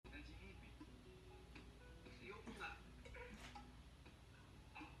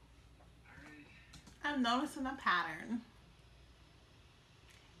I'm noticing a pattern.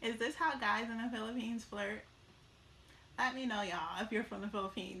 Is this how guys in the Philippines flirt? Let me know, y'all, if you're from the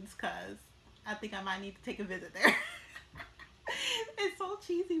Philippines, because I think I might need to take a visit there. It's so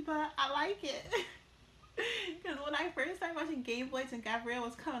cheesy, but I like it. Because when I first started watching Game Boys and Gabriel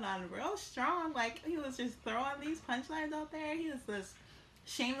was coming on real strong, like he was just throwing these punchlines out there. He was just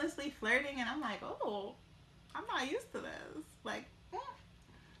shamelessly flirting, and I'm like, oh, I'm not used to this. Like,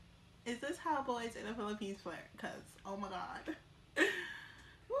 is this how boys in the Philippines flirt? Because, oh my god.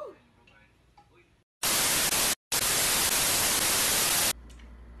 Woo.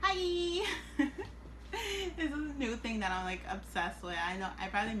 Hi! This is a new thing that I'm like obsessed with. I know I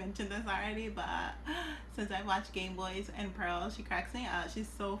probably mentioned this already, but since I watched Game Boys and Pearl, she cracks me up. She's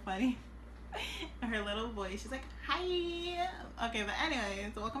so funny. Her little voice, she's like, hi. Okay, but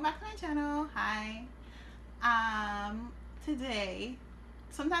anyways, welcome back to my channel. Hi. Today,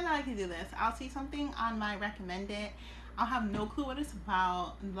 sometimes I like to do this. I'll see something on my recommended. I'll have no clue what it's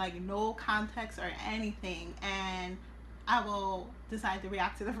about, like no context or anything, and I will decide to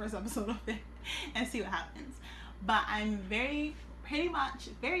react to the first episode of it and see what happens. But I'm very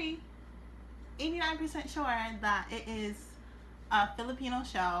 89% sure that it is a Filipino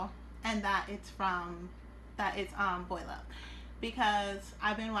show and that it's Boil Up, because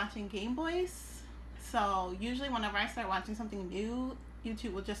I've been watching Game Boys. So usually whenever I start watching something new,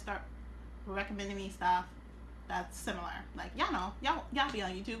 YouTube will just start recommending me stuff that's similar. Like, y'all be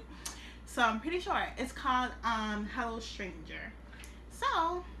on YouTube. So I'm pretty sure it's called Hello Stranger.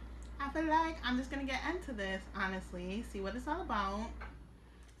 So I feel like I'm just gonna get into this, honestly, see what it's all about.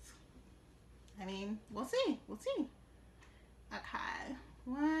 I mean, we'll see. Okay,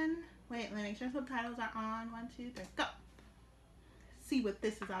 wait, let me make sure subtitles are on. 1, 2, 3, go. See what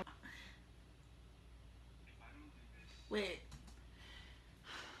this is all about. Wait,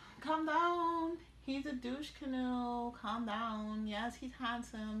 calm down. He's a douche canoe. Calm down. Yes, he's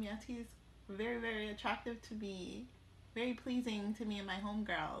handsome. Yes, he's very, very attractive to me. Very pleasing to me and my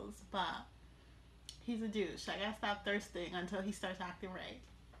homegirls. But he's a douche. I gotta stop thirsting until he starts acting right.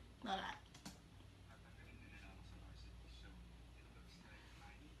 Know that.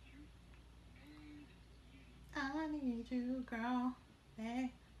 I need you, girl.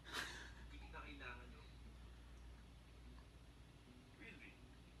 Hey.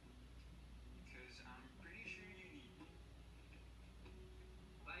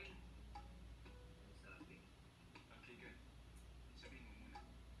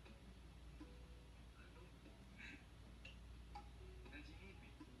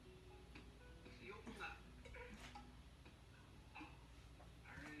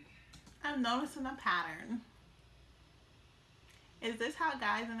 I'm noticing a pattern. Is this how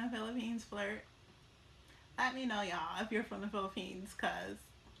guys in the Philippines flirt? Let me know, y'all, if you're from the Philippines, because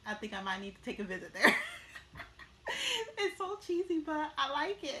I think I might need to take a visit there. It's so cheesy, but I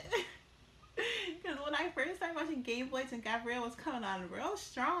like it. Because when I first started watching Game Boys and Gabriel was coming on real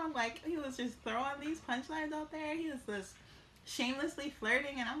strong, like he was just throwing these punchlines out there. He was just shamelessly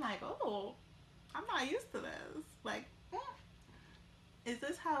flirting, and I'm like, oh, I'm not used to this. Like, is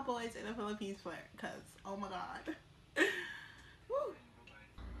this how boys in the Philippines flirt? Because, oh my god. Woo.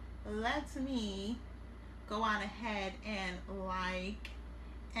 Let me go on ahead and like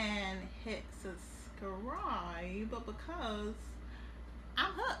and hit subscribe, because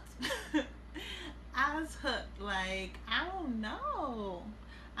I'm hooked. I was hooked. Like, I don't know,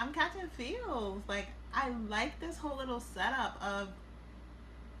 I'm catching feels. Like, I like this whole little setup of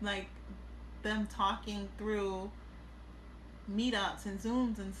like them talking through meetups and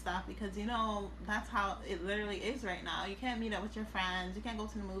Zooms and stuff, because you know that's how it literally is right now. You can't meet up with your friends, you can't go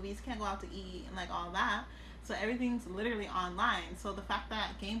to the movies, you can't go out to eat and like all that, so everything's literally online. So the fact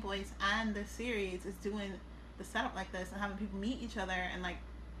that Game Boys and the series is doing the setup like this and having people meet each other and like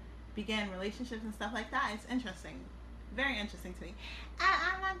begin relationships and stuff like that, it's interesting, very interesting to me. And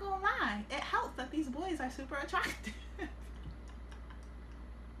I'm not gonna lie, it helps that these boys are super attractive.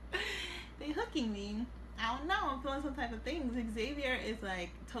 They hooking me. I don't know, I'm feeling some type of things. XAVIER is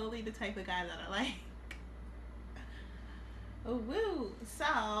like totally the type of guy that I like. Oh, woo. So,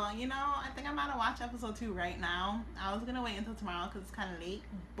 you know, I think I'm about to watch episode 2 right now. I was gonna wait until tomorrow because it's kind of late,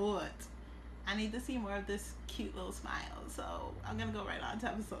 but I need to see more of this cute little smile. So I'm gonna go right on to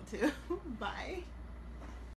episode 2. Bye.